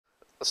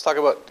Let's talk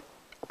about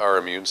our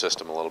immune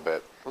system a little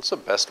bit. What's the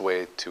best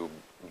way to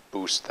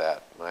boost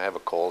that? I have a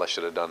cold. I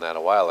should have done that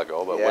a while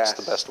ago, but what's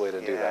the best way to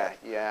do that?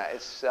 Yeah,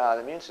 it's the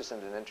immune system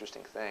is an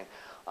interesting thing.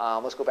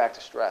 Let's go back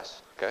to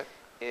stress. Okay.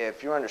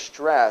 If you're under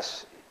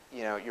stress,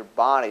 your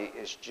body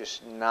is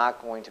just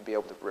not going to be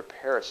able to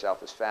repair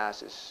itself as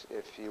fast as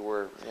if you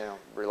were,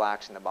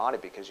 relaxing the body,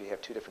 because you have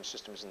two different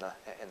systems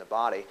in the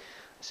body,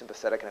 a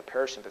sympathetic and a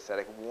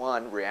parasympathetic.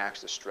 One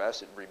reacts to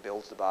stress, it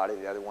rebuilds the body.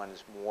 The other one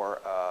is more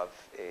of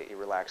a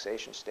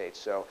relaxation state.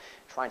 So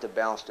trying to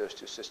balance those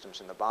two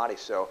systems in the body.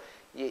 So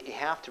you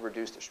have to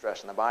reduce the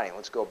stress in the body. And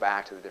let's go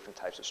back to the different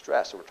types of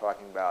stress. So we're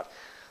talking about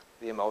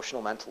the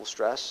emotional, mental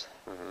stress,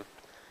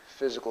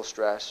 physical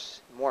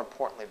stress, more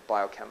importantly,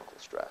 biochemical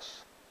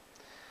stress.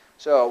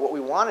 So what we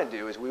want to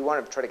do is we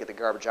want to try to get the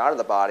garbage out of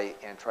the body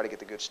and try to get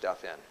the good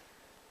stuff in.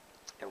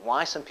 And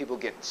why some people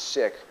get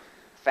sick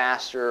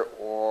faster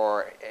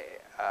or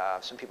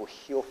some people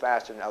heal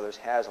faster than others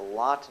has a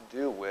lot to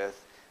do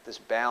with this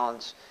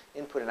balance,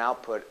 input and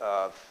output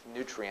of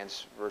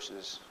nutrients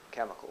versus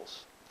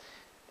chemicals.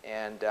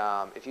 And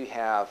if you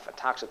have a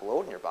toxic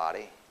load in your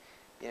body,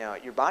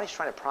 your body's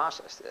trying to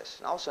process this,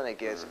 and all of a sudden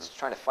it's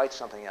trying to fight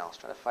something else,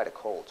 trying to fight a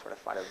cold, trying to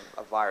fight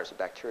a virus, a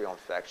bacterial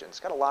infection. It's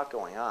got a lot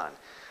going on.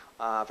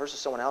 Versus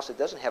someone else that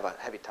doesn't have a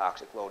heavy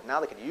toxic load. Now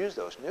they can use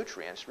those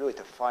nutrients really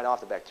to fight off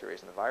the bacteria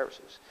and the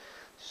viruses.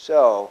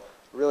 So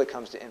it really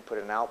comes to input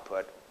and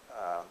output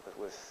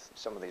with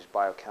some of these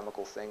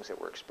biochemical things that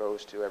we're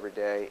exposed to every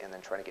day, and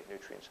then trying to get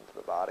nutrients into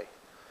the body.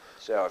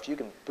 So if you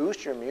can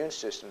boost your immune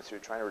system through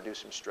trying to reduce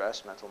some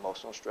stress, mental,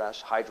 emotional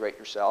stress, hydrate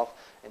yourself,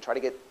 and try to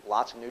get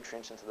lots of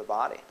nutrients into the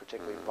body,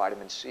 particularly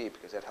vitamin C,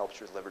 because that helps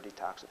your liver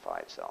detoxify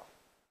itself.